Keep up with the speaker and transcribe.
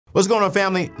What's going on,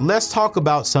 family? Let's talk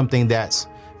about something that's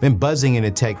been buzzing in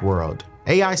the tech world,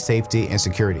 AI safety and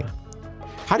security.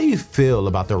 How do you feel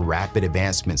about the rapid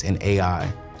advancements in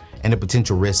AI and the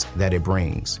potential risk that it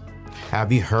brings?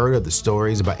 Have you heard of the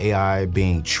stories about AI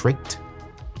being tricked?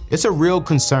 It's a real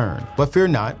concern, but fear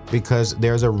not, because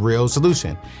there's a real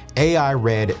solution: AI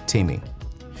red teaming.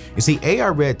 You see, AI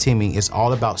red teaming is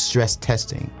all about stress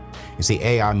testing. You see,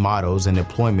 AI models and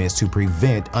deployments to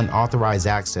prevent unauthorized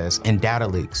access and data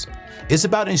leaks. It's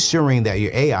about ensuring that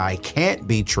your AI can't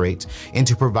be tricked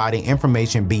into providing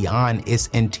information beyond its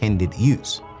intended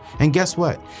use. And guess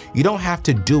what? You don't have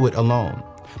to do it alone.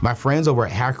 My friends over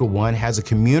at HackerOne has a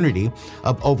community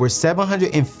of over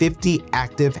 750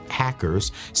 active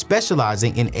hackers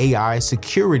specializing in AI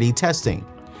security testing.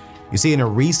 You see, in a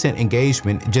recent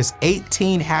engagement, just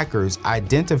 18 hackers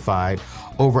identified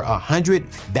over 100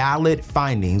 valid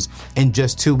findings in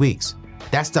just 2 weeks.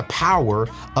 That's the power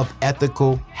of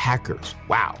ethical hackers.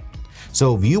 Wow.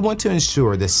 So if you want to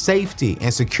ensure the safety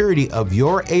and security of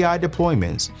your AI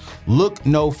deployments, look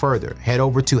no further. Head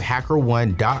over to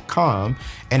HackerOne.com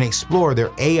and explore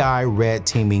their AI red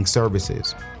teaming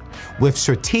services. With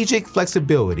strategic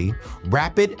flexibility,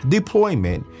 rapid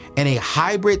deployment, and a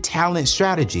hybrid talent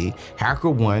strategy,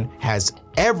 HackerOne has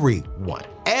everything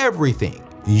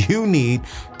you need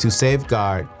to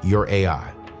safeguard your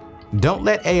AI. Don't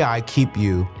let AI keep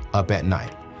you up at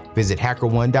night. Visit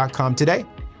HackerOne.com today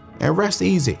and rest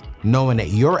easy, knowing that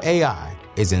your AI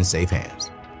is in safe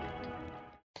hands.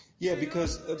 Yeah,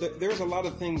 because there's a lot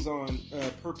of things on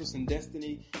purpose and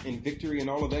destiny and victory and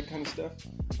all of that kind of stuff.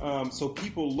 So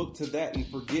people look to that and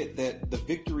forget that the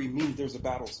victory means there's a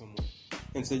battle somewhere.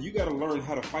 And so you got to learn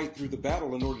how to fight through the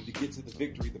battle in order to get to the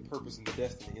victory, the purpose, and the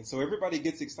destiny. And so everybody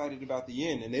gets excited about the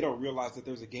end, and they don't realize that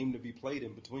there's a game to be played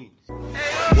in between.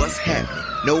 What's happening?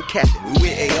 No captain. We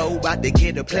with AO, about to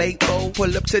get a plate bowl.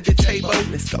 Pull up to the table.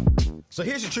 Let's go. So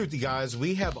here's the truth, you guys.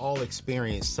 We have all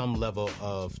experienced some level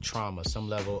of trauma, some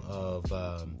level of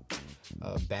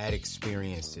bad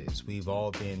experiences. We've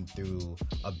all been through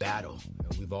a battle.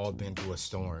 We've all been through a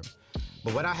storm.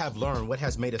 But what I have learned, what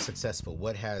has made us successful,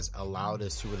 what has allowed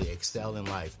us to really excel in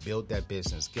life, build that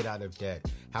business, get out of debt,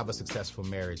 have a successful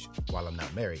marriage while I'm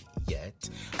not married yet.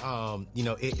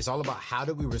 It's all about how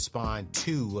do we respond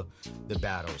to the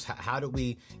battles? How do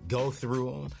we go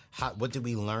through them? What did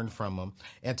we learn from them?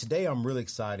 And today I'm really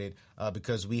excited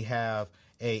because we have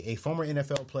a former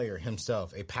NFL player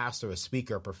himself, a pastor, a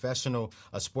speaker, a professional,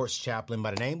 a sports chaplain by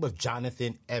the name of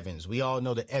Jonathan Evans. We all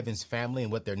know the Evans family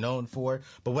and what they're known for.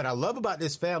 But what I love about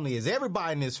this family is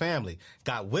everybody in this family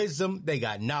got wisdom, they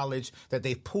got knowledge that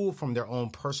they've pulled from their own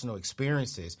personal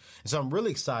experiences. And so I'm really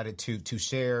excited to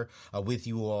share with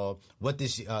you all what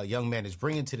this young man is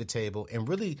bringing to the table and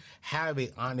really have an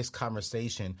honest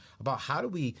conversation about how do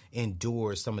we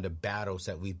endure some of the battles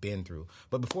that we've been through.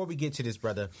 But before we get to this,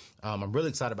 brother, I'm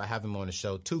really excited about having him on the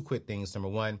show. Two quick things. Number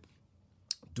one,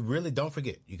 really don't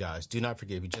forget, you guys, do not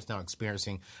forget, if you're just now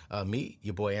experiencing me,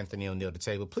 your boy Anthony O'Neal, the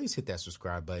table, please hit that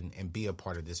subscribe button and be a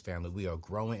part of this family. We are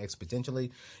growing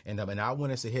exponentially, and I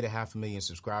want us to hit 500,000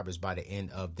 subscribers by the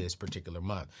end of this particular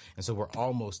month. And so we're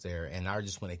almost there, and I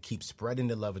just want to keep spreading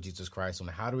the love of Jesus Christ on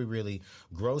how do we really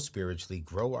grow spiritually,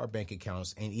 grow our bank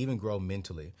accounts, and even grow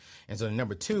mentally. And so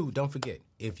number two, don't forget,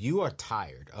 if you are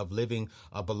tired of living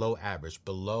below average,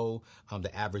 below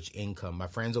the average income, my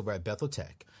friends over at Bethel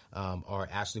Tech are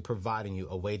actually providing you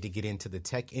a way to get into the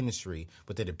tech industry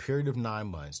within a period of 9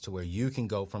 months to where you can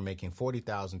go from making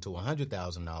 $40,000 to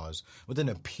 $100,000 within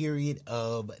a period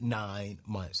of 9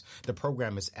 months. The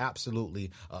program is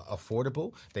absolutely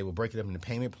affordable. They will break it up into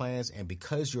payment plans. And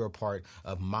because you're a part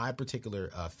of my particular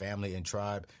family and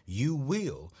tribe, you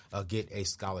will get a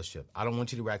scholarship. I don't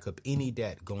want you to rack up any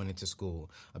debt going into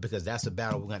school because that's a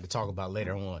battle we're going to talk about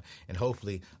later on. And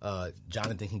hopefully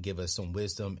Jonathan can give us some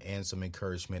wisdom and some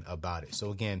encouragement about it.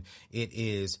 So again, it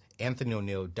is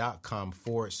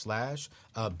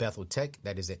AnthonyO'Neal.com/Bethel Tech.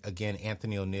 That is, again,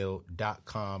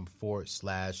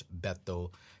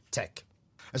 AnthonyO'Neal.com/Bethel Tech.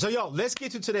 And so, y'all, let's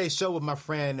get to today's show with my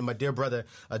friend and my dear brother,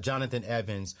 Jonathan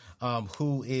Evans,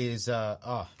 who is,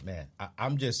 man,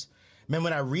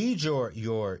 when I read your,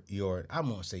 I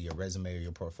won't say your resume or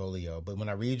your portfolio, but when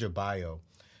I read your bio,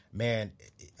 man,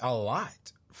 a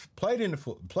lot. Played in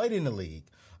the league.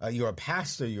 You're a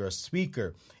pastor, you're a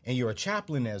speaker, and you're a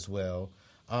chaplain as well.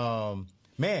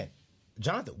 Man,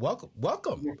 Jonathan,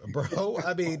 welcome, bro.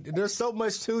 I mean, there's so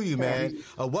much to you, man.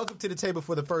 Welcome to the table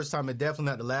for the first time, and definitely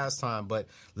not the last time. But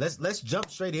let's jump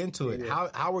straight into it.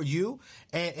 How are you?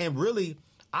 And really,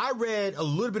 I read a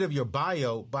little bit of your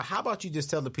bio, but how about you just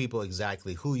tell the people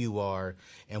exactly who you are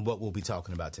and what we'll be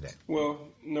talking about today? Well,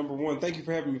 number one, thank you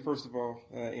for having me, first of all,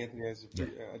 Anthony.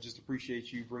 I just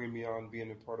appreciate you bringing me on,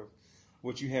 being a part of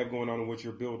what you have going on and what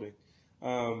you're building.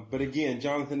 But again,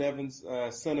 Jonathan Evans,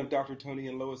 son of Dr. Tony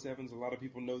and Lois Evans. A lot of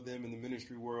people know them in the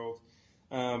ministry world.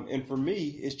 And for me,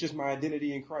 it's just my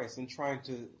identity in Christ and trying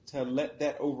to let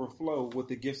that overflow with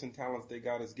the gifts and talents that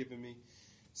God has given me,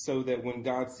 so that when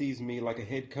God sees me like a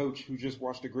head coach who just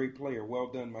watched a great player, well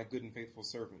done, my good and faithful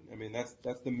servant. I mean, that's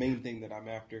the main thing that I'm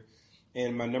after.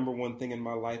 And my number one thing in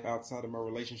my life outside of my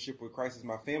relationship with Christ is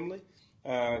my family.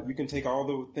 You can take all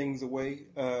the things away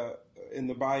in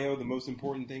the bio. The most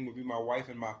important thing would be my wife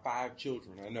and my 5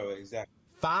 children. I know, exactly.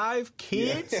 5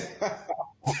 kids?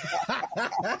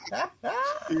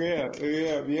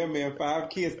 Yeah, man. 5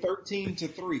 kids, 13 to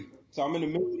 3. So I'm in the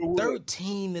middle of the woods.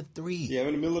 13 to 3. Yeah, I'm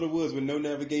in the middle of the woods with no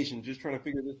navigation, just trying to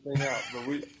figure this thing out.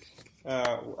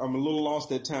 But I'm a little lost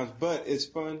at times, but it's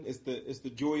fun. It's the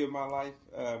joy of my life.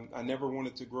 I never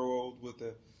wanted to grow old with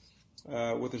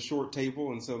a short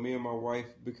table, and so me and my wife,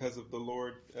 because of the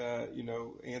Lord,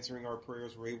 answering our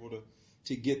prayers, were able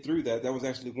to get through that. That was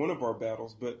actually one of our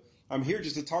battles. But I'm here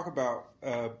just to talk about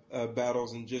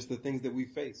battles and just the things that we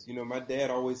face. You know, my dad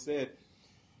always said,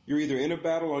 you're either in a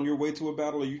battle, on your way to a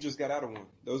battle, or you just got out of one.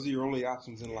 Those are your only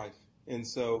options in life. And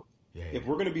so if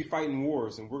we're going to be fighting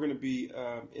wars and we're going to be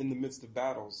in the midst of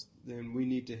battles, then we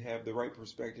need to have the right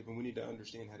perspective and we need to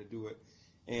understand how to do it.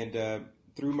 And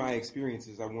through my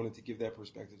experiences, I wanted to give that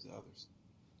perspective to others.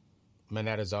 Man,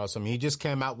 that is awesome. You just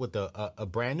came out with a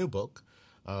brand new book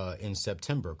in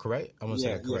September, correct? I want to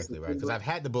say that correctly, right? Because I've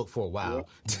had the book for a while.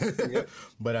 Yep.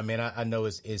 But I mean, I know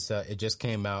it just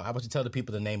came out. How about you tell the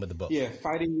people the name of the book? Yeah,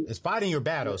 It's Fighting Your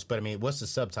Battles, but I mean, what's the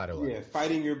subtitle? Yeah,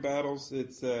 Fighting Your Battles.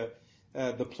 It's the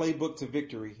playbook to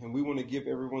victory, and we want to give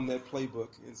everyone that playbook,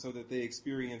 and so that they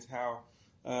experience how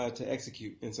to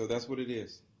execute. And so that's what it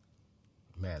is.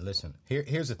 Man, listen.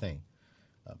 Here's the thing.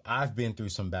 I've been through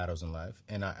some battles in life,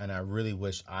 and I really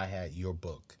wish I had your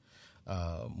book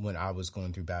when I was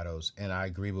going through battles. And I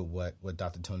agree with what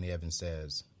Dr. Tony Evans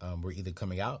says. We're either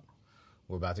coming out,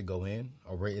 we're about to go in,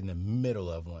 or we're in the middle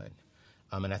of one.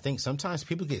 And I think sometimes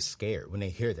people get scared when they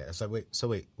hear that. It's like,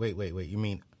 wait. You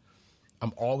mean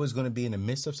I'm always going to be in the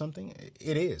midst of something?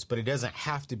 It is, but it doesn't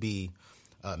have to be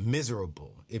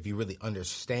miserable if you really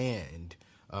understand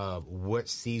what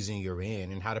season you're in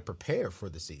and how to prepare for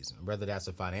the season, whether that's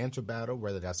a financial battle,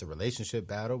 whether that's a relationship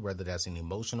battle, whether that's an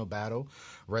emotional battle,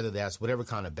 whether that's whatever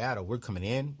kind of battle. We're coming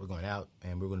in, we're going out,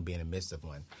 and we're going to be in the midst of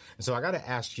one. And so I got to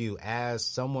ask you, as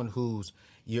someone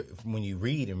when you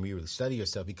read and you really study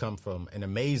yourself, you come from an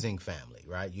amazing family,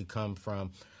 right? You come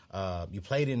from, you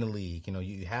played in the league,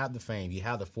 you have the fame, you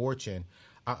have the fortune.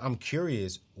 I'm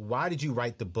curious, why did you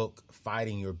write the book,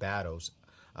 Fighting Your Battles,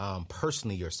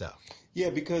 personally yourself? Yeah,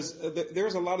 because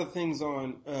there's a lot of things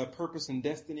on purpose and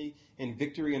destiny and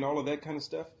victory and all of that kind of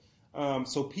stuff.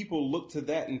 So people look to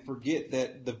that and forget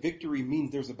that the victory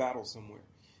means there's a battle somewhere.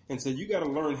 And so you got to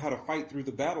learn how to fight through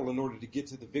the battle in order to get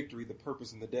to the victory, the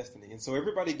purpose, and the destiny. And so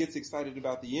everybody gets excited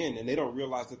about the end, and they don't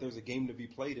realize that there's a game to be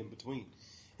played in between.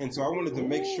 And so I wanted to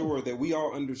make sure that we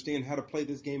all understand how to play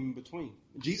this game in between.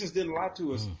 Jesus didn't lie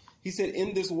to us. He said,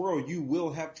 in this world, you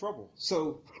will have trouble.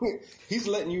 So he's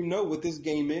letting you know what this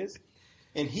game is.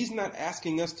 And he's not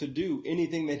asking us to do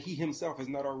anything that he himself has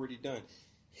not already done.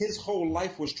 His whole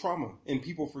life was trauma, and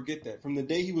people forget that. From the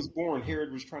day he was born,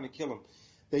 Herod was trying to kill him.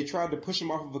 They tried to push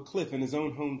him off of a cliff in his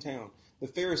own hometown. The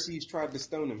Pharisees tried to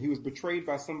stone him. He was betrayed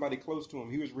by somebody close to him.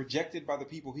 He was rejected by the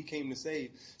people he came to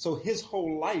save. So his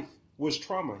whole life was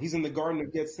trauma. He's in the Garden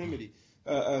of Gethsemane,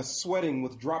 sweating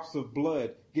with drops of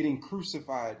blood, getting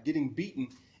crucified, getting beaten.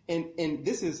 And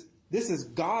this is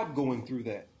God going through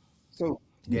that. So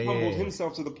he humbled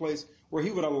himself to the place where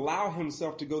he would allow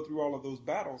himself to go through all of those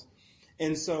battles.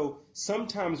 And so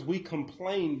sometimes we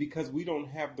complain because we don't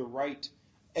have the right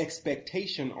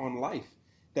expectation on life,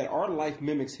 that our life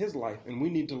mimics his life. And we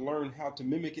need to learn how to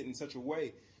mimic it in such a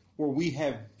way where we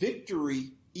have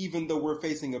victory even though we're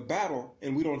facing a battle,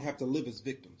 and we don't have to live as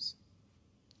victims.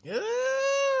 Yeah.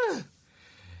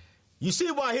 You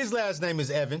see why his last name is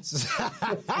Evans.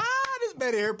 This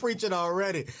man here preaching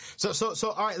already. So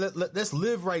all right, let's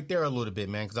live right there a little bit,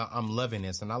 man, because I'm loving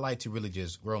this, and I like to really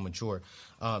just grow mature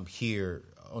here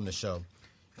on the show.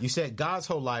 You said God's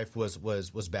whole life was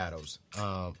battles,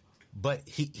 but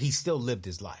he still lived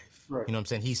his life. Right. You know what I'm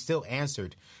saying? He still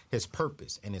answered his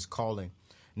purpose and his calling.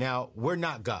 Now, we're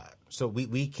not God, so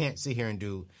we can't sit here and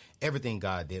do everything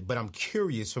God did. But I'm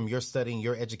curious, from your studying,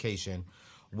 your education,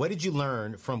 What did you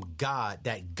learn from God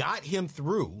that got him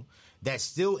through, that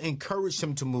still encouraged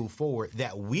him to move forward,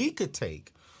 that we could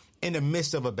take in the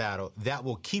midst of a battle that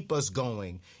will keep us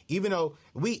going, even though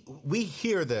we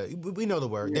know the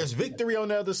word. There's victory on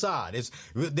the other side.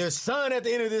 There's sun at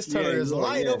the end of this tunnel. There's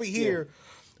light over here.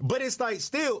 But it's like,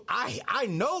 still, I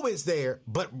know it's there,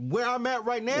 but where I'm at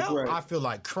right now, I feel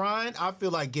like crying. I feel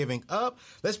like giving up.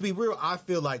 Let's be real. I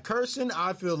feel like cursing.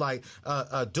 I feel like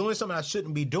doing something I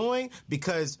shouldn't be doing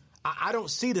because I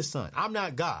don't see the sun. I'm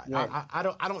not God. Right. I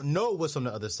don't know what's on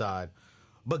the other side.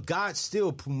 But God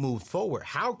still moved forward.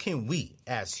 How can we,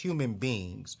 as human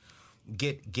beings,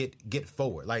 get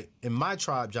forward? Like in my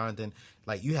tribe, Jonathan,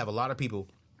 like you have a lot of people,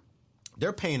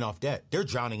 they're paying off debt. They're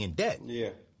drowning in debt.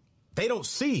 Yeah. They don't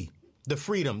see the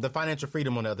freedom, the financial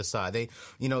freedom on the other side.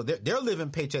 They're living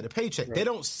paycheck to paycheck. Right. They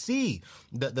don't see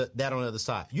that on the other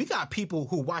side. You got people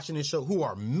who watching this show who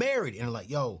are married and are like,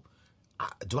 yo,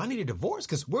 do I need a divorce?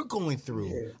 Because we're going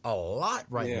through a lot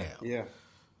right now. Yeah.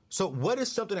 So what is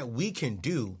something that we can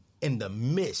do in the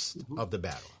midst of the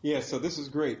battle? Yeah, so this is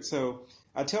great. So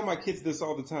I tell my kids this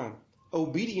all the time.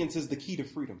 Obedience is the key to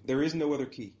freedom. There is no other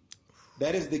key.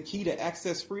 That is the key to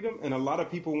access freedom, and a lot of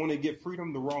people want to get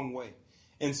freedom the wrong way.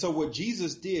 And so what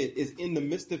Jesus did is in the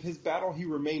midst of his battle, he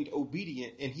remained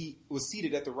obedient, and he was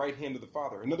seated at the right hand of the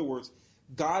Father. In other words,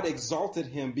 God exalted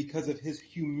him because of his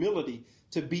humility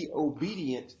to be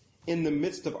obedient in the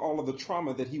midst of all of the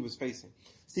trauma that he was facing.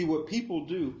 See, what people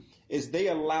do is they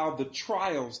allow the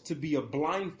trials to be a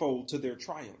blindfold to their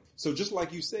triumph. So just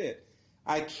like you said,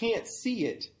 I can't see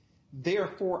it,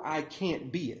 therefore I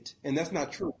can't be it. And that's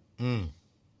not true.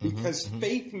 Because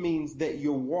faith means that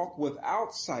you'll walk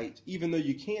without sight, even though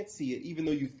you can't see it, even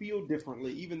though you feel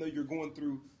differently, even though you're going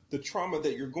through the trauma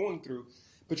that you're going through.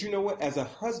 But you know what? As a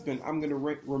husband, I'm going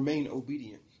to remain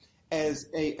obedient. As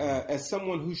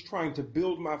someone who's trying to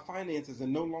build my finances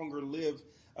and no longer live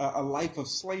a life of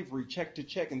slavery, check to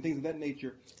check and things of that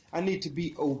nature, I need to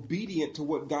be obedient to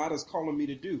what God is calling me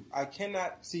to do. I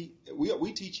cannot see,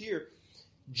 we teach here,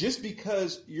 just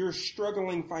because you're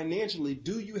struggling financially,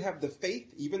 do you have the faith,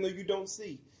 even though you don't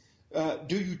see?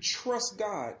 Do you trust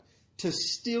God to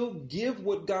still give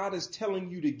what God is telling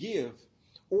you to give?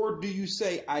 Or do you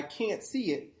say, I can't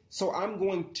see it, so I'm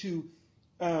going to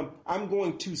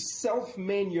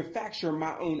self-manufacture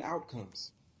my own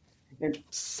outcomes? And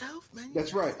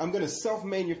that's right. I'm going to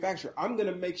self-manufacture. I'm going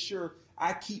to make sure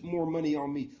I keep more money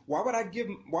on me. Why would I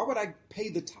pay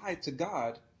the tithe to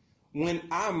God when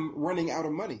I'm running out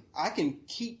of money? I can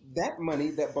keep that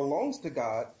money that belongs to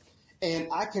God, and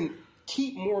I can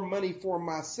keep more money for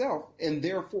myself and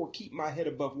therefore keep my head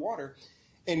above water.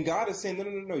 And God is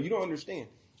saying, no, you don't understand.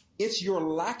 It's your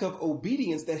lack of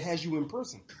obedience that has you in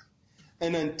prison.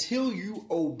 And until you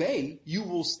obey, you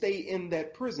will stay in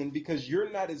that prison because you're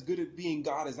not as good at being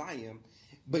God as I am.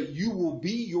 But you will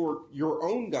be your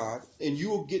own God, and you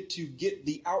will get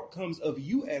the outcomes of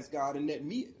you as God, and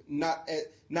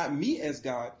not me as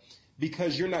God,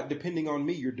 because you're not depending on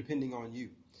me. You're depending on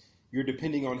you. You're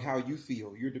depending on how you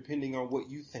feel. You're depending on what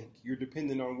you think. You're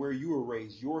depending on where you were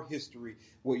raised, your history,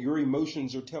 what your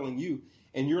emotions are telling you.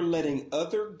 And you're letting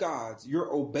other gods,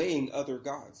 you're obeying other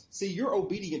gods. See, you're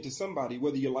obedient to somebody,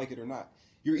 whether you like it or not.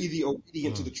 You're either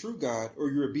obedient to the true God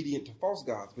or you're obedient to false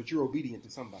gods, but you're obedient to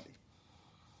somebody.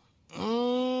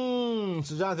 So,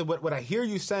 Jonathan, what I hear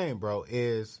you saying, bro,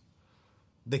 is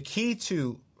the key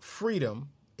to freedom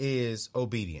is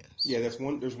obedience. Yeah, there's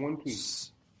one key.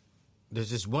 There's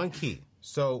just one key.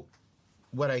 So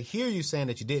what I hear you saying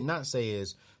that you did not say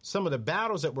is some of the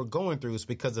battles that we're going through is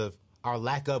because of our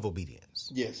lack of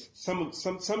obedience. Yes.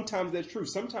 Sometimes that's true.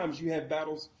 Sometimes you have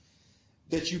battles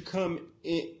that you come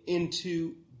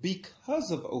into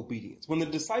because of obedience. When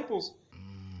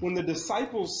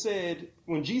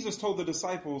Jesus told the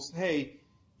disciples, hey,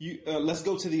 let's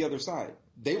go to the other side,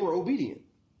 they were obedient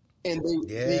and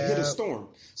they hit a storm.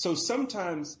 So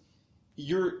sometimes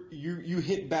you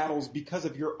hit battles because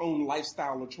of your own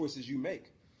lifestyle or choices you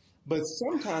make. But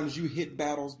sometimes you hit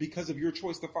battles because of your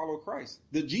choice to follow Christ.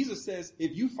 That Jesus says,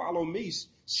 if you follow me,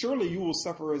 surely you will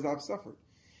suffer as I've suffered.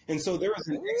 And so there is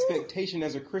an expectation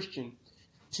as a Christian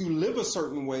to live a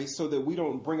certain way so that we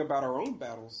don't bring about our own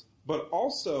battles, but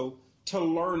also to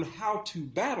learn how to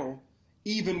battle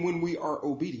even when we are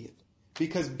obedient.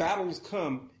 Because battles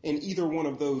come in either one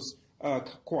of those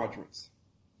quadrants.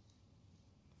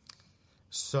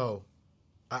 So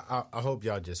I hope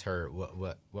y'all just heard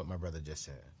what my brother just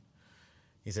said.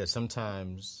 He said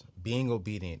sometimes being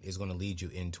obedient is going to lead you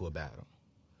into a battle.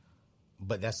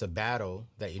 But that's a battle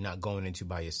that you're not going into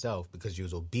by yourself because you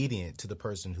was obedient to the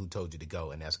person who told you to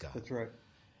go, and that's God. That's right.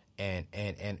 And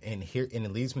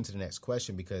it leads me to the next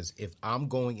question, because if I'm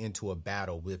going into a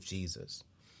battle with Jesus,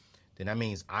 then that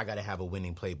means I got to have a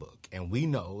winning playbook. And we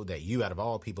know that you, out of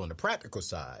all people on the practical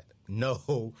side,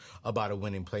 know about a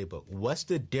winning playbook. What's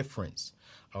the difference,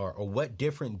 or what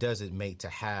difference does it make to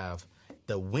have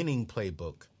the winning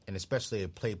playbook, and especially a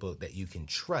playbook that you can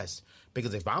trust?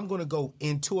 Because if I'm going to go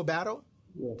into a battle,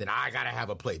 then I got to have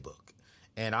a playbook.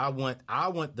 And I want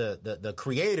the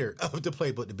creator of the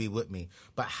playbook to be with me.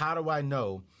 But how do I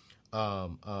know,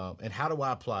 and how do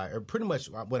I apply? Or pretty much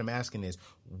what I'm asking is,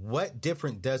 what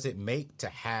difference does it make to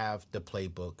have the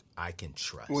playbook I can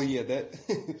trust? Well, yeah,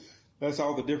 that's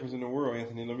all the difference in the world,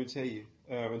 Anthony. Let me tell you.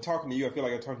 And talking to you, I feel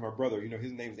like I'm talking to my brother. You know,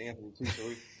 his name's Anthony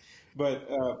too. But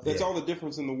that's all the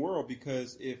difference in the world,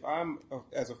 because if I'm,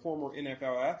 as a former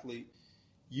NFL athlete,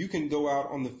 you can go out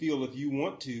on the field if you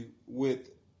want to with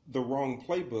the wrong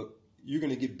playbook, you're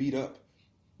going to get beat up,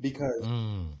 because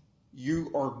you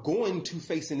are going to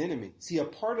face an enemy. See, a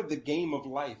part of the game of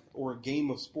life, or a game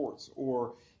of sports,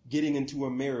 or getting into a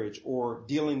marriage, or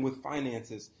dealing with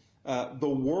finances,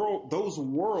 those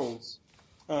worlds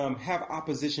have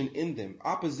opposition in them.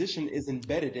 Opposition is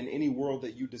embedded in any world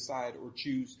that you decide or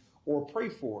choose or pray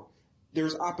for.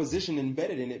 There's opposition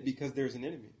embedded in it because there's an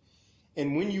enemy.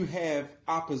 And when you have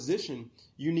opposition,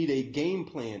 you need a game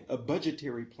plan, a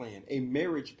budgetary plan, a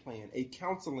marriage plan, a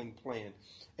counseling plan,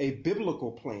 a biblical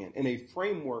plan, and a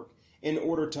framework in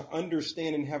order to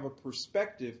understand and have a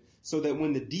perspective, so that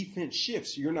when the defense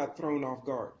shifts, you're not thrown off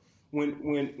guard.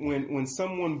 When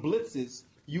someone blitzes,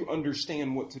 you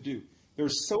understand what to do.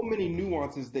 There's so many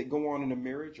nuances that go on in a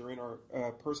marriage, or in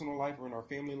our personal life, or in our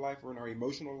family life, or in our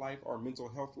emotional life, our mental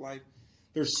health life.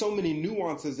 There's so many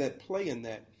nuances at play in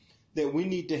that we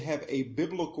need to have a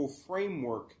biblical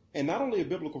framework, and not only a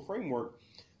biblical framework,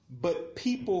 but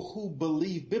people who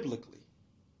believe biblically,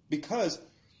 because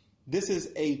this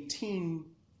is a team.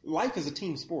 Life is a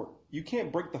team sport. You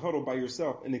can't break the huddle by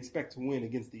yourself and expect to win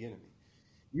against the enemy.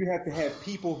 You have to have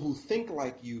people who think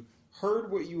like you,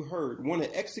 heard what you heard, want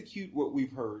to execute what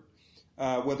we've heard,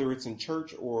 whether it's in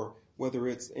church, or whether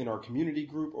it's in our community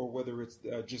group, or whether it's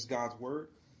just God's word,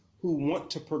 who want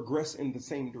to progress in the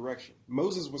same direction.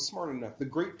 Moses was smart enough. The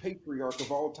great patriarch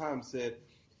of all time said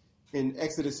in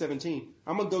Exodus 17,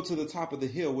 I'm going to go to the top of the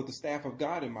hill with the staff of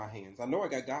God in my hands. I know I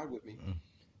got God with me,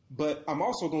 but I'm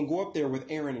also going to go up there with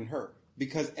Aaron and Hur,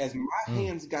 because as my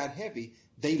hands got heavy,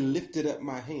 they lifted up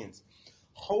my hands.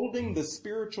 Holding the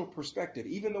spiritual perspective,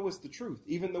 even though it's the truth,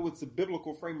 even though it's a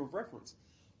biblical frame of reference,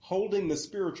 holding the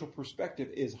spiritual perspective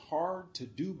is hard to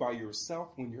do by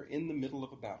yourself when you're in the middle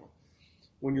of a battle.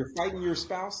 When you're fighting your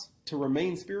spouse, to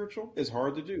remain spiritual is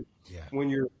hard to do. Yeah. When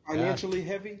you're financially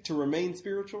heavy, to remain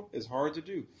spiritual is hard to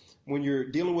do. When you're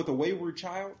dealing with a wayward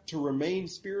child, to remain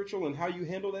spiritual and how you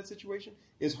handle that situation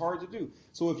is hard to do.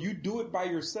 So if you do it by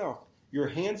yourself, your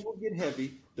hands will get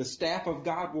heavy, the staff of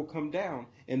God will come down,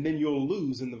 and then you'll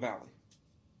lose in the valley.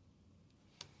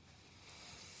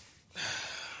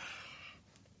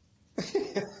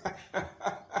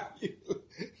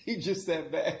 He just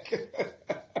sat back.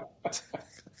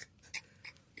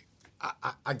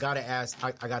 I gotta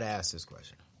ask this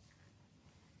question,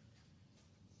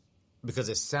 because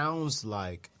it sounds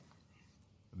like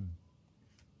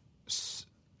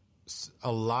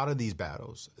a lot of these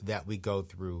battles that we go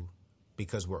through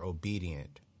because we're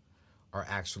obedient are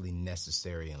actually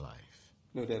necessary in life.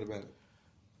 No doubt about it.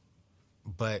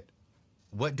 But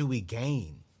what do we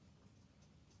gain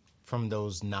from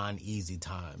those non-easy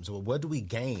times? Or what do we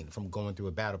gain from going through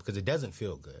a battle? Because it doesn't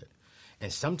feel good.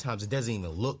 And sometimes it doesn't even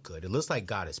look good. It looks like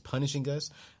God is punishing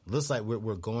us. It looks like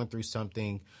we're going through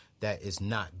something that is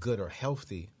not good or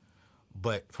healthy.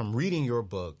 But from reading your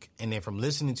book and then from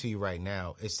listening to you right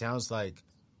now, it sounds like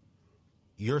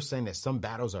you're saying that some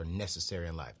battles are necessary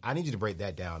in life. I need you to break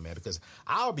that down, man, because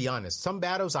I'll be honest, some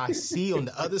battles I see on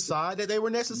the other side that they were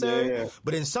necessary,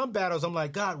 but in some battles I'm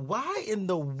like, God, why in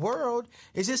the world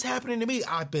is this happening to me?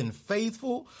 I've been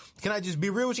faithful. Can I just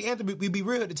be real with you, Anthony? We be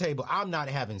real at the table. I'm not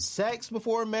having sex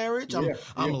before marriage.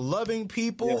 I'm loving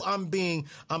people. I'm giving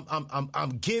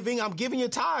you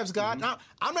tithes, God.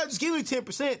 I'm not just giving you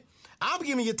 10%. I'm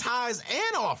giving you tithes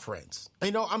and offerings.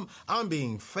 You know, I'm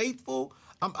being faithful.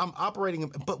 I'm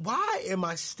operating, but why am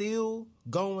I still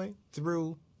going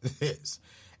through this?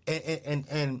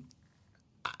 And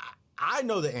I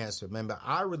know the answer, man, but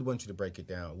I really want you to break it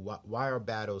down. Why are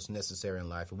battles necessary in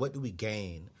life? And what do we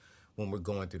gain when we're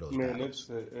going through those battles? Man, that's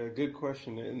a good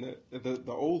question. And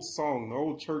the old song, the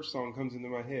old church song comes into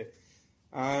my head.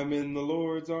 I'm in the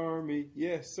Lord's army.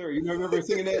 Yes, sir. You know, remember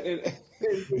singing that?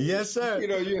 Yes, sir. You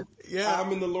know,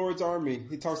 I'm in the Lord's army.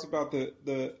 He talks about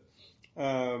the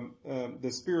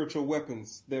the spiritual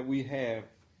weapons that we have,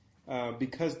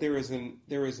 because there is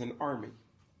an army,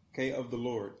 okay, of the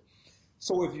Lord.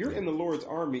 So if you're in the Lord's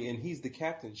army and he's the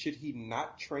captain, should he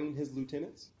not train his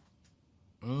lieutenants?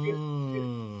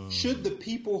 Should the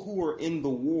people who are in the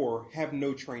war have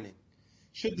no training?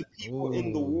 Should the people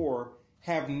in the war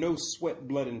have no sweat,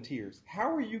 blood, and tears?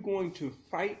 How are you going to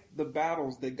fight the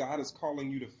battles that God is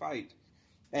calling you to fight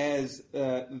as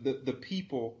the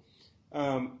people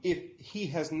if he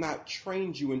has not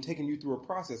trained you and taken you through a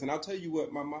process? And I'll tell you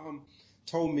what my mom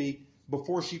told me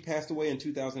before she passed away in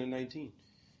 2019.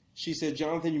 She said,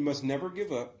 Jonathan, you must never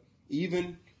give up,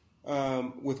 even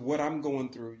with what I'm going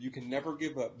through. You can never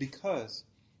give up, because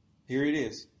here it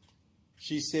is.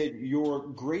 She said, your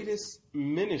greatest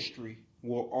ministry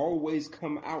will always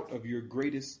come out of your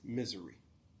greatest misery.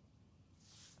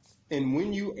 And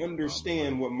when you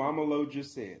understand what Mama Lo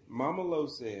just said, Mama Lo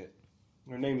said,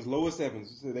 her name is Lois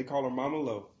Evans, so they call her Mama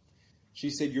Lo. She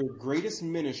said, your greatest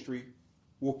ministry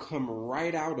will come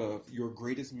right out of your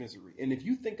greatest misery. And if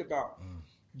you think about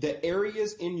the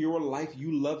areas in your life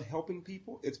you love helping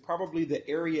people, it's probably the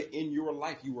area in your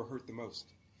life you were hurt the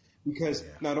most. Because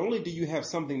not only do you have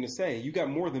something to say, you got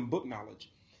more than book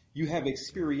knowledge. You have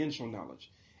experiential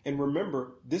knowledge. And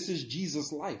remember, this is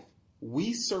Jesus' life.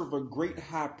 We serve a great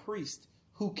high priest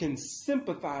who can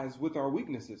sympathize with our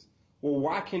weaknesses. Well,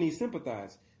 why can he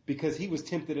sympathize? Because he was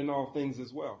tempted in all things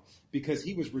as well. Because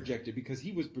he was rejected. Because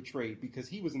he was betrayed. Because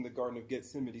he was in the Garden of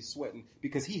Gethsemane sweating.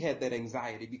 Because he had that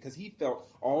anxiety. Because he felt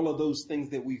all of those things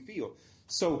that we feel.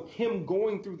 So him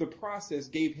going through the process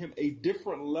gave him a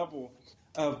different level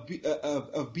of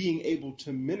being able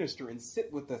to minister and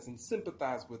sit with us and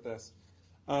sympathize with us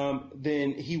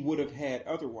than he would have had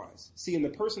otherwise. See, in the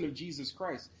person of Jesus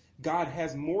Christ, God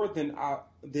has more than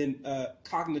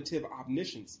cognitive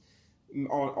omniscience,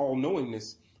 all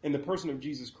knowingness. In the person of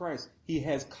Jesus Christ, he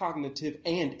has cognitive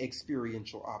and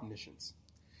experiential omniscience.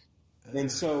 And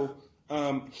so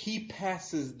he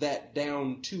passes that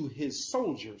down to his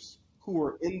soldiers who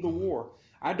are in the war.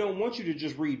 I don't want you to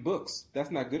just read books. That's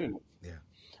not good enough. Yeah.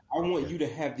 I want you to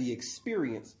have the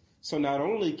experience. So not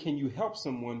only can you help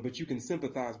someone, but you can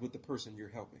sympathize with the person you're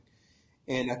helping.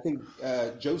 And I think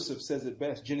Joseph says it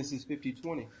best, Genesis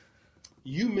 50:20.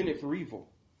 You meant it for evil,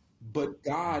 but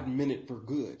God meant it for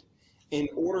good, in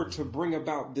order to bring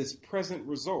about this present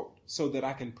result so that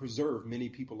I can preserve many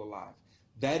people alive.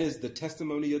 That is the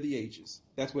testimony of the ages.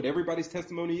 That's what everybody's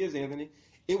testimony is, Anthony.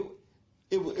 It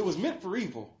was meant for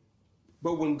evil,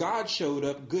 but when God showed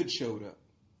up, good showed up.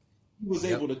 He was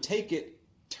able to take it,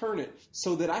 turn it,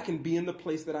 so that I can be in the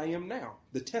place that I am now,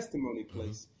 the testimony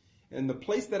place. And the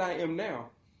place that I am now,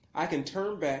 I can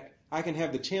turn back. I can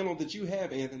have the channel that you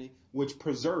have, Anthony, which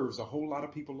preserves a whole lot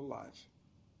of people alive.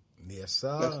 Yes,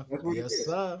 sir. That's what yes,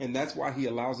 sir. And that's why he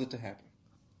allows it to happen.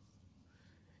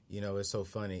 You know, it's so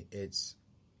funny.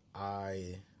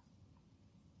 I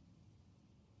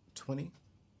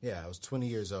was 20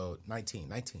 years old, 19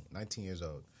 years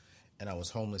old. And I was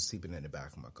homeless, sleeping in the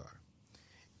back of my car.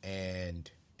 And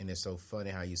it's so funny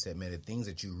how you said, man, the things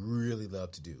that you really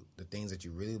love to do, the things that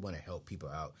you really want to help people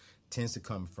out, tends to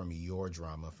come from your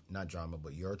drama, not drama,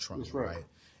 but your trauma, right?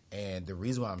 And the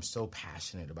reason why I'm so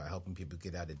passionate about helping people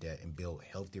get out of debt and build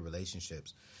healthy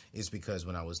relationships is because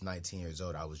when I was 19 years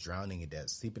old, I was drowning in debt,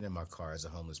 sleeping in my car as a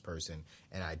homeless person.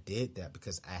 And I did that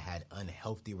because I had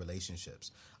unhealthy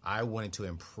relationships. I wanted to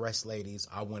impress ladies.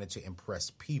 I wanted to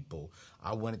impress people.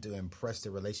 I wanted to impress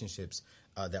the relationships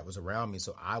that was around me.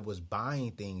 So I was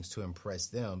buying things to impress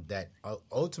them that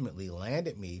ultimately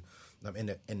landed me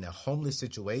in a homeless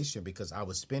situation because I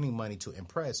was spending money to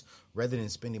impress rather than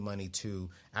spending money to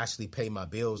actually pay my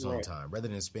bills on time, rather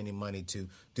than spending money to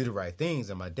do the right things.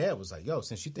 And my dad was like, yo,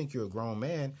 since you think you're a grown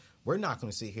man, we're not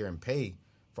going to sit here and pay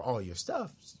for all your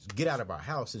stuff. Get out of our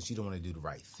house since you don't want to do the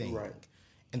right thing. Right.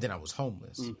 And then I was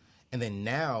homeless. And then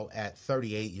now at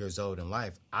 38 years old in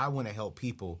life, I want to help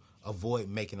people avoid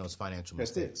making those financial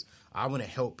mistakes. I want to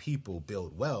help people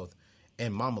build wealth.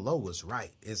 And Mama Lo was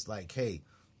right. It's like, hey,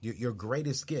 your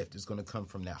greatest gift is going to come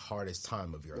from that hardest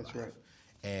time of your life. Right.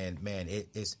 And man,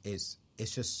 it's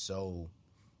just so.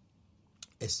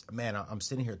 I'm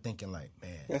sitting here thinking like,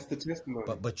 man, that's the testimony.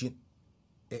 But it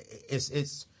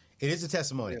is a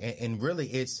testimony, and really,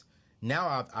 it's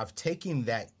now I've taken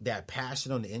that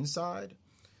passion on the inside,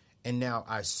 and now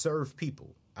I serve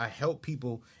people. I help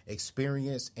people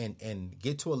experience and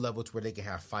get to a level to where they can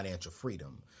have financial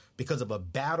freedom because of a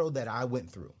battle that I went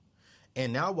through.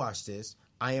 And now watch this.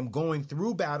 I am going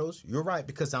through battles. You're right,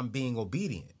 because I'm being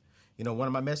obedient. one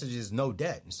of my messages is no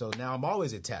debt. And so now I'm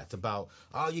always attacked about,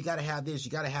 oh, you got to have this,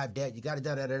 you got to have that, you got to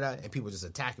da-da-da-da. And people just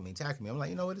attacking me. I'm like,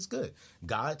 you know what? It's good.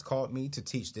 God's called me to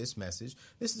teach this message.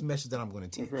 This is a message that I'm going to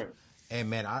teach. Right. And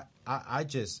man,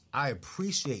 I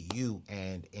appreciate you.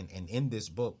 And in this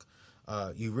book,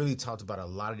 you really talked about a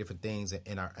lot of different things.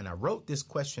 And I wrote this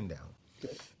question down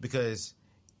because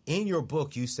in your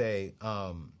book, you say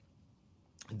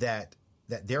that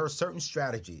there are certain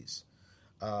strategies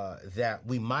that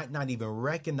we might not even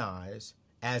recognize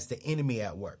as the enemy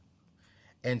at work.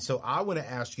 And so I want to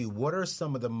ask you, what are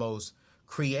some of the most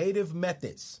creative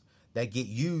methods that get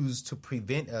used to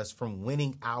prevent us from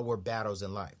winning our battles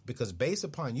in life? Because based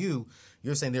upon you're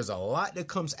saying there's a lot that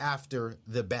comes after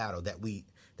the battle that we're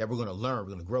going to learn, we're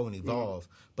going to grow and evolve.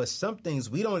 But some things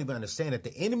we don't even understand, that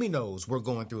the enemy knows we're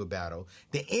going through a battle.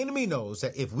 The enemy knows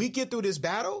that if we get through this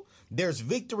battle, there's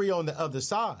victory on the other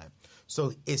side.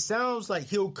 So it sounds like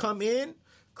he'll come in,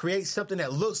 create something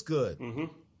that looks good,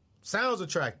 sounds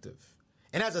attractive.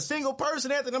 And as a single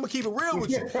person, Anthony, I'm going to keep it real with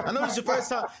you. I know this is your first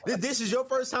time. This is your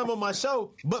first time on my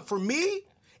show. But for me,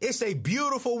 it's a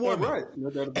beautiful woman. Right.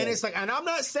 And it's like, and I'm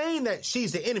not saying that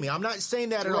she's the enemy. I'm not saying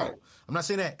that at all. I'm not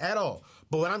saying that at all.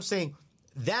 But what I'm saying,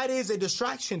 that is a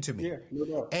distraction to me. Yeah, no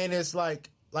doubt. And it's like,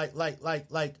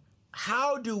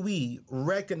 how do we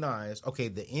recognize, okay,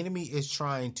 the enemy is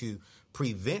trying to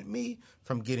prevent me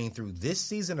from getting through this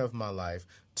season of my life,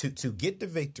 to get the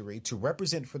victory, to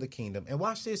represent for the kingdom, and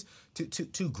watch this,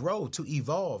 to grow, to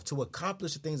evolve, to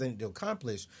accomplish the things I need to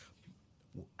accomplish.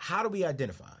 How do we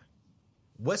identify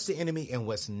what's the enemy and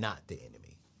what's not the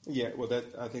enemy? Yeah, well,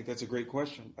 I think that's a great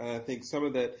question. I think some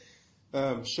of that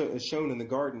is shown in the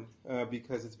garden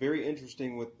because it's very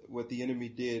interesting what the enemy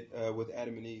did with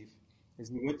Adam and Eve. As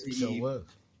he went to Eve,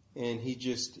 and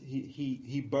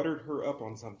he buttered her up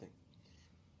on something.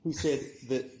 He said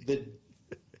that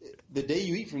the day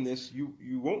you eat from this,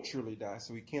 you won't surely die.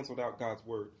 So he canceled out God's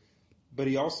word. But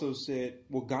he also said,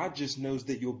 well, God just knows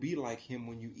that you'll be like him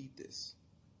when you eat this.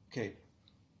 Okay.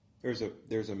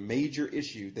 There's a major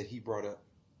issue that he brought up.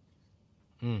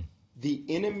 The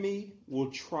enemy will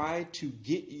try to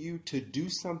get you to do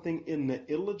something in the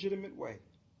illegitimate way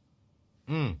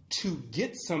to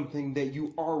get something that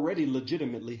you already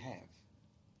legitimately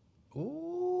have.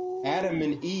 Ooh. Adam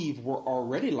and Eve were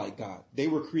already like God. They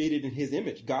were created in his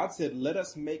image. God said, let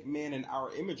us make man in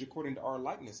our image according to our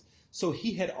likeness. So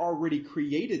he had already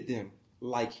created them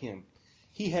like him.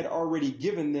 He had already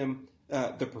given them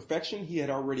the perfection. He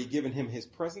had already given him his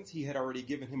presence. He had already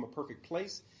given him a perfect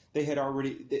place. They had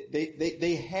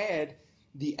they had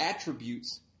the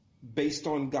attributes based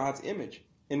on God's image.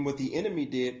 And what the enemy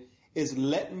did is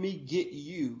let me get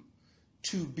you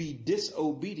to be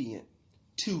disobedient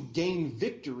to gain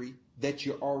victory that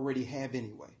you already have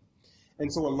anyway.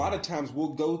 And so a lot of times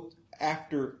we'll go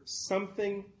after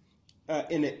something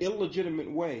in an illegitimate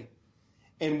way,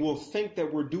 and we'll think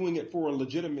that we're doing it for a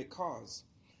legitimate cause,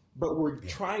 but we're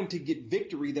trying to get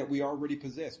victory that we already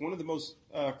possess. One of the most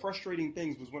frustrating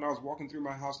things was when I was walking through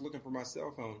my house looking for my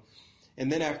cell phone, and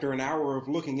then after an hour of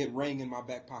looking, it rang in my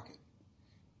back pocket.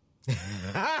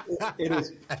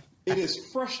 It is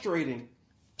frustrating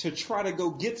to try to go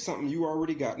get something you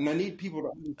already got. And I need people to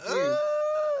understand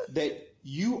that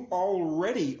you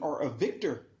already are a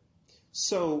victor.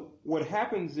 So what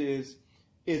happens is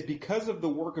because of the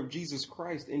work of Jesus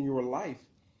Christ in your life,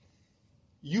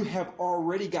 you have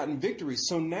already gotten victory.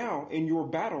 So now in your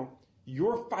battle,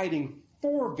 you're fighting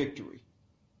for victory.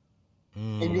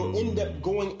 And you'll end up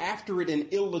going after it in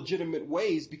illegitimate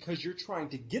ways because you're trying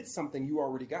to get something you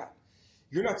already got.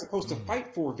 You're not supposed to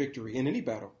fight for victory in any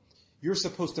battle. You're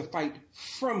supposed to fight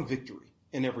from victory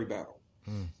in every battle.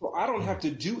 So I don't have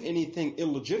to do anything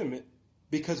illegitimate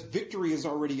because victory is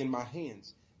already in my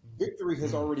hands. Victory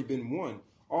has already been won.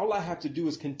 All I have to do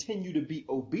is continue to be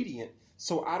obedient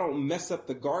so I don't mess up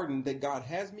the garden that God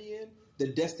has me in,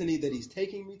 the destiny that he's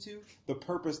taking me to, the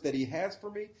purpose that he has for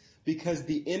me, because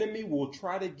the enemy will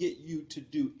try to get you to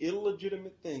do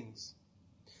illegitimate things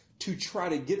to try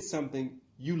to get something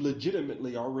you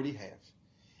legitimately already have.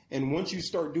 And once you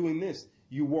start doing this,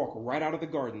 you walk right out of the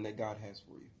garden that God has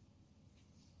for you.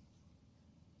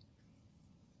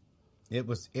 It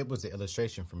was the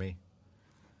illustration for me.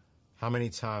 How many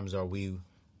times are we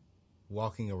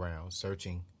walking around,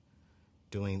 searching,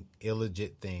 doing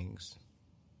illegit things,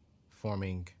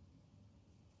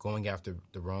 going after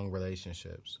the wrong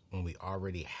relationships when we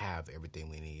already have everything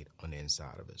we need on the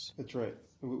inside of us? That's right.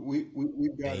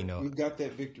 We've got it. We've got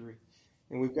that victory,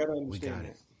 and we've got to understand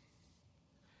that.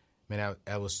 Man,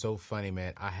 that was so funny,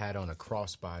 man. I had on a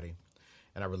crossbody,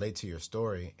 and I relate to your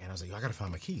story, and I was like, I got to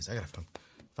find my keys. I got to find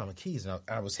my keys. And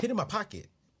I was hitting my pocket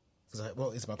I was like,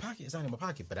 well, it's my pocket. It's not in my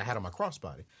pocket, but I had it on my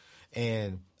crossbody.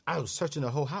 And I was searching the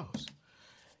whole house.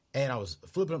 And I was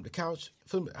flipping up the couch,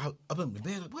 flipping up in the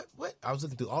bed. Like, what? I was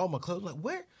looking through all my clothes. Like,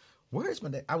 where's my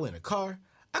dad? I went in the car.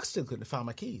 I still couldn't find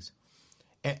my keys.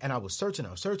 And I was searching.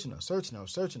 And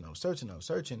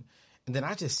then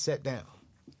I just sat down.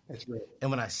 That's right.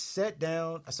 And when I sat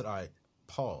down, I said, all right,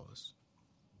 pause.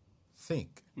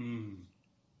 Think.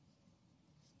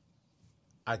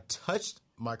 I touched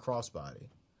my crossbody.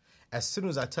 As soon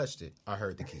as I touched it, I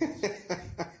heard the keys.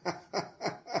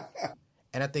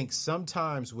 And I think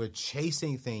sometimes we're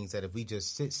chasing things that if we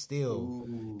just sit still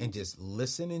and just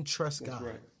listen and trust God,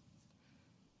 right.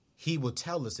 He will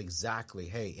tell us exactly,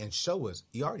 hey, and show us,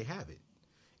 you already have it.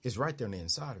 It's right there on the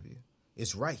inside of you.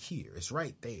 It's right here. It's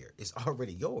right there. It's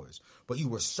already yours. But you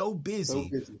were so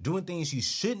busy doing things you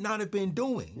should not have been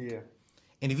doing. Yeah.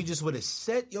 And if you just would have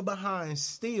set your behind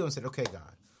still and said, okay,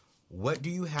 God, what do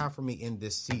you have for me in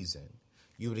this season?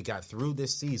 You would have got through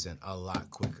this season a lot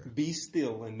quicker. Be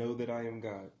still and know that I am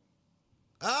God.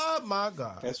 Oh, my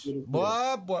God. That's what it is.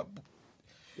 Boy.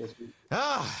 That's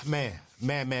what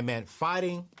Man.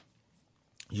 Fighting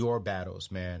your battles,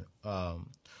 man.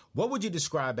 What would you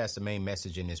describe as the main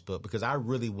message in this book? Because I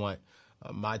really want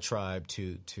my tribe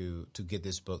to get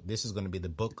this book. This is going to be the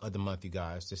book of the month, you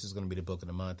guys. This is going to be the book of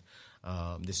the month.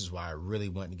 This is why I really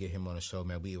wanted to get him on the show,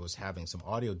 man. We was having some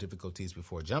audio difficulties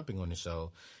before jumping on the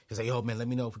show. He's like, yo, man, let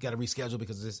me know if we got to reschedule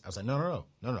because of this. I was like, no.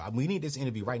 We need this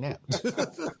interview right now.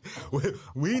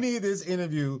 we need this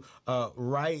interview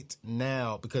right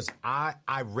now because I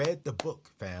read the book,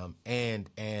 fam,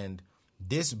 and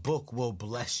this book will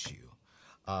bless you.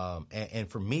 And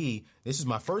for me, this is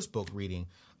my first book reading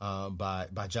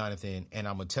by Jonathan, and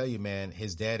I'm gonna tell you, man,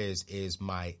 his dad is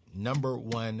my number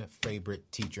one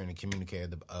favorite teacher and a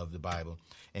communicator of the Bible,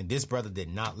 and this brother did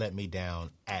not let me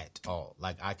down at all.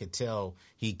 Like I could tell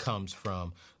he comes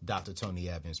from Dr. Tony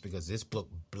Evans because this book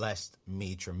blessed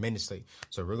me tremendously.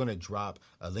 So we're gonna drop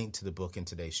a link to the book in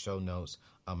today's show notes,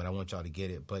 and I want y'all to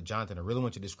get it. But Jonathan, I really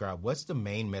want you to describe what's the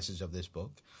main message of this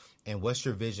book. And what's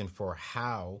your vision for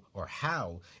how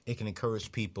it can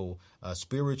encourage people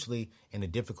spiritually in the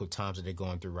difficult times that they're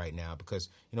going through right now? Because,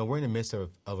 we're in the midst of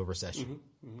a recession,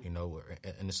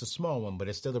 and it's a small one, but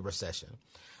it's still a recession.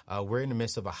 We're in the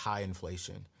midst of a high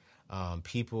inflation.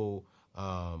 People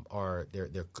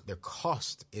their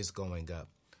cost is going up,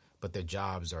 but their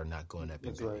jobs are not going up.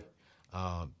 That's right.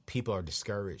 People are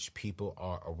discouraged. People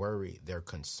are worried. They're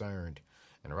concerned.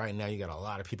 And right now you got a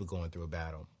lot of people going through a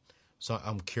battle. So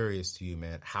I'm curious to you,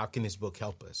 man, how can this book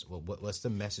help us? What's the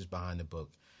message behind the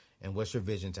book? And what's your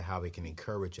vision to how it can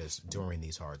encourage us during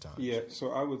these hard times? Yeah,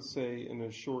 so I would say in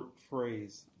a short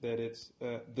phrase that it's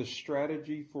the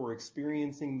strategy for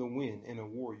experiencing the win in a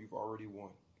war you've already won.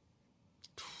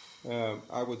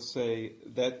 I would say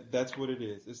that's what it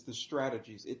is. It's the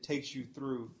strategies. It takes you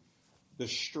through the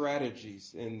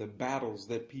strategies and the battles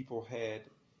that people had,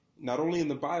 not only in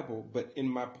the Bible, but in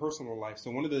my personal life. So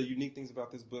one of the unique things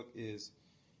about this book is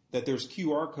that there's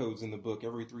QR codes in the book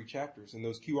every 3 chapters. And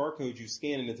those QR codes you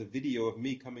scan, and it's a video of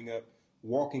me coming up,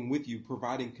 walking with you,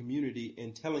 providing community,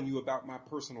 and telling you about my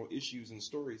personal issues and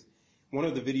stories. One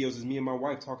of the videos is me and my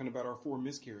wife talking about our 4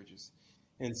 miscarriages.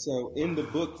 And so in the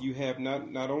book, you have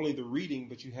not only the reading,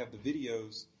 but you have the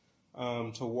videos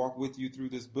to walk with you through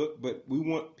this book. But we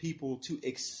want people to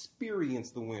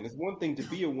experience the win. It's one thing to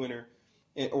be a winner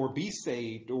or be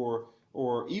saved or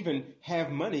even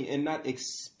have money and not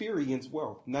experience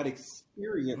wealth, not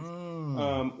experience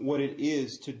what it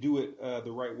is to do it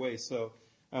the right way. So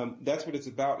that's what it's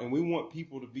about. And we want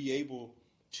people to be able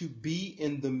to be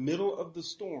in the middle of the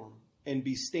storm and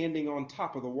be standing on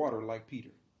top of the water like Peter.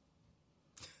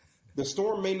 The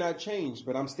storm may not change,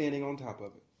 but I'm standing on top of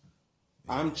it.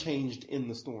 I'm changed in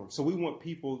the storm. So we want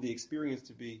people, the experience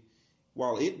to be,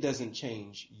 while it doesn't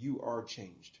change, you are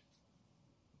changed.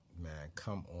 Man,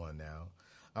 come on now.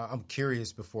 I'm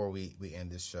curious before we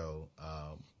end this show,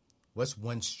 what's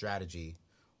one strategy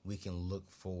we can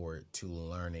look forward to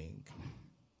learning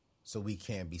so we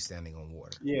can be standing on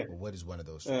water? Yeah. Well, what is one of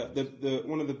those strategies?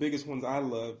 One of the biggest ones I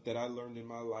love that I learned in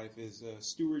my life is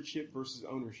stewardship versus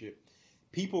ownership.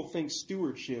 People think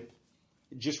stewardship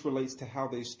just relates to how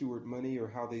they steward money or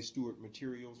how they steward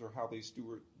materials or how they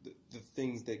steward the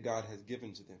things that God has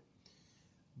given to them.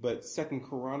 But 2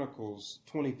 Chronicles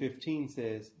 20:15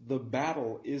 says, the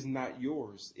battle is not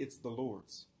yours, it's the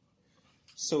Lord's.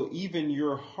 So even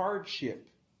your hardship,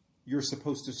 you're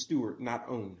supposed to steward, not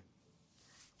own.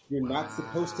 You're not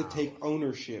supposed to take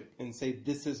ownership and say,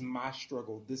 this is my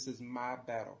struggle, this is my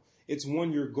battle. It's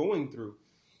one you're going through.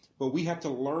 But we have to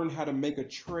learn how to make a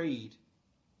trade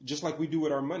Just like we do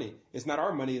with our money. It's not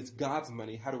our money, it's God's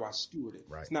money. How do I steward it?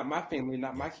 Right. It's not my family,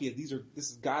 not my kids. This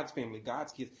is God's family,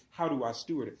 God's kids. How do I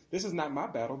steward it? This is not my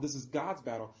battle. This is God's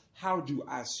battle. How do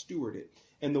I steward it?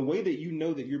 And the way that you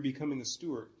know that you're becoming a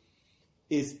steward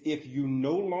is if you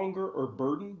no longer are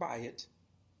burdened by it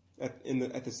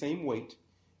at the same weight,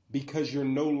 because you're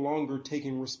no longer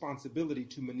taking responsibility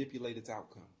to manipulate its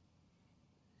outcome.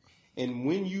 And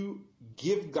when you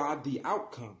give God the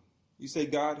outcome, you say,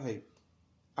 God, hey,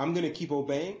 I'm going to keep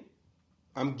obeying.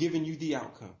 I'm giving you the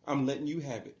outcome. I'm letting you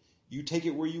have it. You take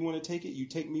it where you want to take it. You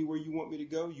take me where you want me to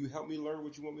go. You help me learn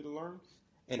what you want me to learn.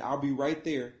 And I'll be right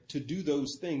there to do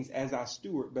those things as I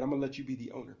steward, but I'm going to let you be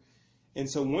the owner. And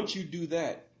so once you do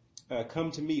that,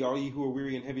 come to me, all ye who are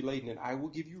weary and heavy laden, and I will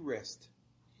give you rest.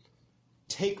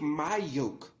 Take my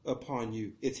yoke upon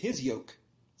you. It's his yoke.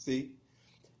 See?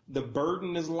 The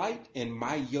burden is light and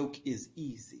my yoke is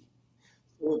easy.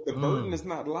 So if the burden is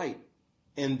not light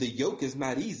and the yoke is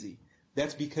not easy,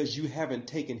 that's because you haven't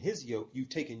taken his yoke. You've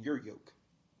taken your yoke.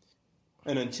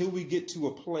 And until we get to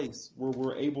a place where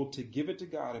we're able to give it to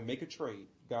God and make a trade,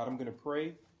 God, I'm going to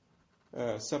pray,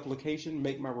 supplication,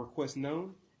 make my request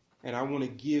known, and I want to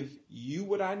give you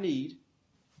what I need,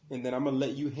 and then I'm going to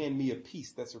let you hand me a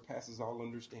peace that surpasses all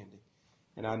understanding.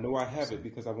 And I know I have it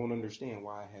because I won't understand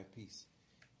why I have peace.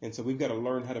 And so we've got to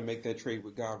learn how to make that trade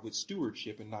with God with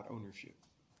stewardship and not ownership.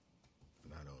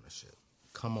 Not ownership.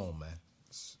 Come on, man.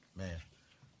 Man,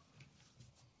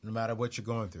 no matter what you're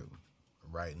going through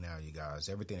right now, you guys,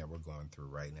 everything that we're going through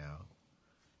right now,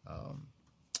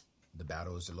 the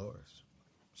battle is the Lord's.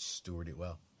 Steward it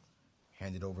well.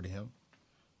 Hand it over to him.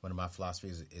 One of my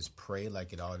philosophies is pray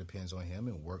like it all depends on him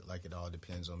and work like it all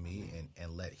depends on me,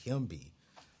 and let him be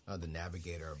the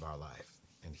navigator of our life.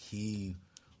 And he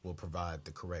will provide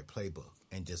the correct playbook,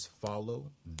 and just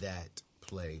follow that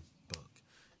playbook.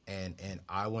 And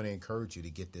I want to encourage you to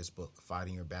get this book,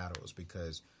 Fighting Your Battles,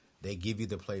 because they give you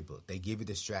the playbook. They give you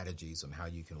the strategies on how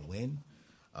you can win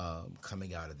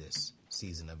coming out of this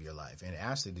season of your life. And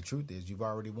actually, the truth is you've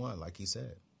already won, like he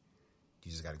said.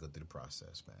 You just got to go through the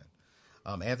process, man.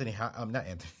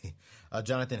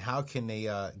 Jonathan, how can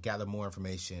they gather more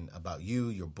information about you,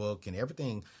 your book, and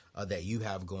everything that you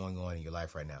have going on in your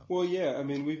life right now? Well, yeah, I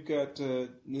mean, we've got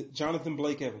Jonathan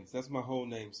Blake Evans. That's my whole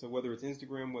name. So whether it's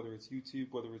Instagram, whether it's YouTube,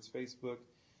 whether it's Facebook,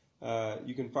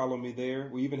 you can follow me there.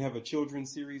 We even have a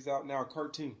children's series out now, a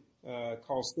cartoon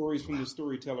called Stories from the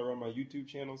Storyteller on my YouTube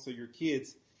channel. So your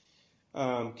kids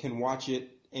can watch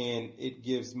it, and it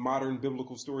gives modern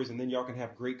biblical stories, and then y'all can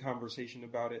have great conversation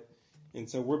about it. And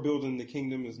so we're building the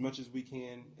kingdom as much as we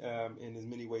can in as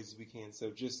many ways as we can. So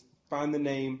just find the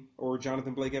name, or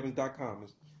JonathanBlakeEvans.com.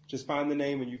 Just find the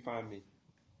name and you find me.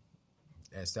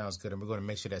 That sounds good. And we're going to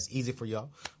make sure that's easy for y'all.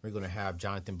 We're going to have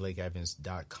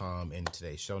JonathanBlakeEvans.com in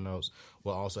today's show notes.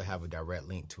 We'll also have a direct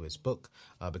link to his book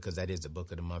because that is the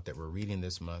book of the month that we're reading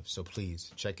this month. So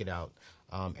please check it out.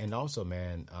 And also,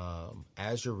 man,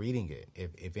 as you're reading it,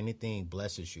 if anything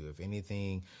blesses you, if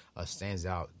anything stands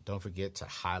out, don't forget to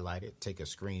highlight it, take a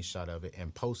screenshot of it,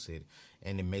 and post it.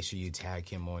 And then make sure you tag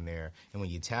him on there. And when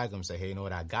you tag him, say, hey, you know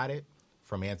what? I got it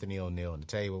from Anthony O'Neill on the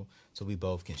table, so we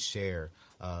both can share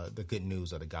the good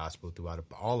news of the gospel throughout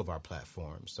all of our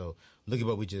platforms. So look at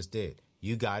what we just did.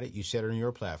 You got it. You shared it on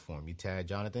your platform. You tagged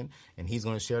Jonathan, and he's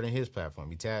going to share it on his platform.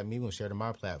 You tagged me, we're going to share it on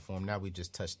my platform. Now we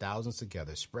just touched thousands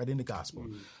together, spreading the gospel,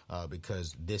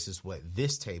 because this is what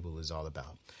this table is all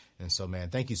about. And so, man,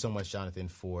 thank you so much, Jonathan,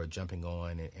 for jumping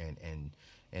on and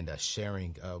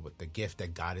sharing with the gift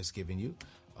that God has given you.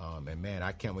 And, man,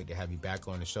 I can't wait to have you back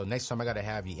on the show. Next time I got to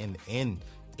have you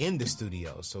in the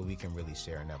studio so we can really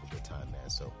share and have a good time,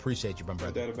 man. So appreciate you, my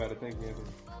brother. No doubt about it. Thank you, Anthony.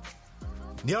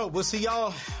 Yo, we'll see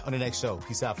y'all on the next show.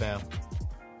 Peace out, fam.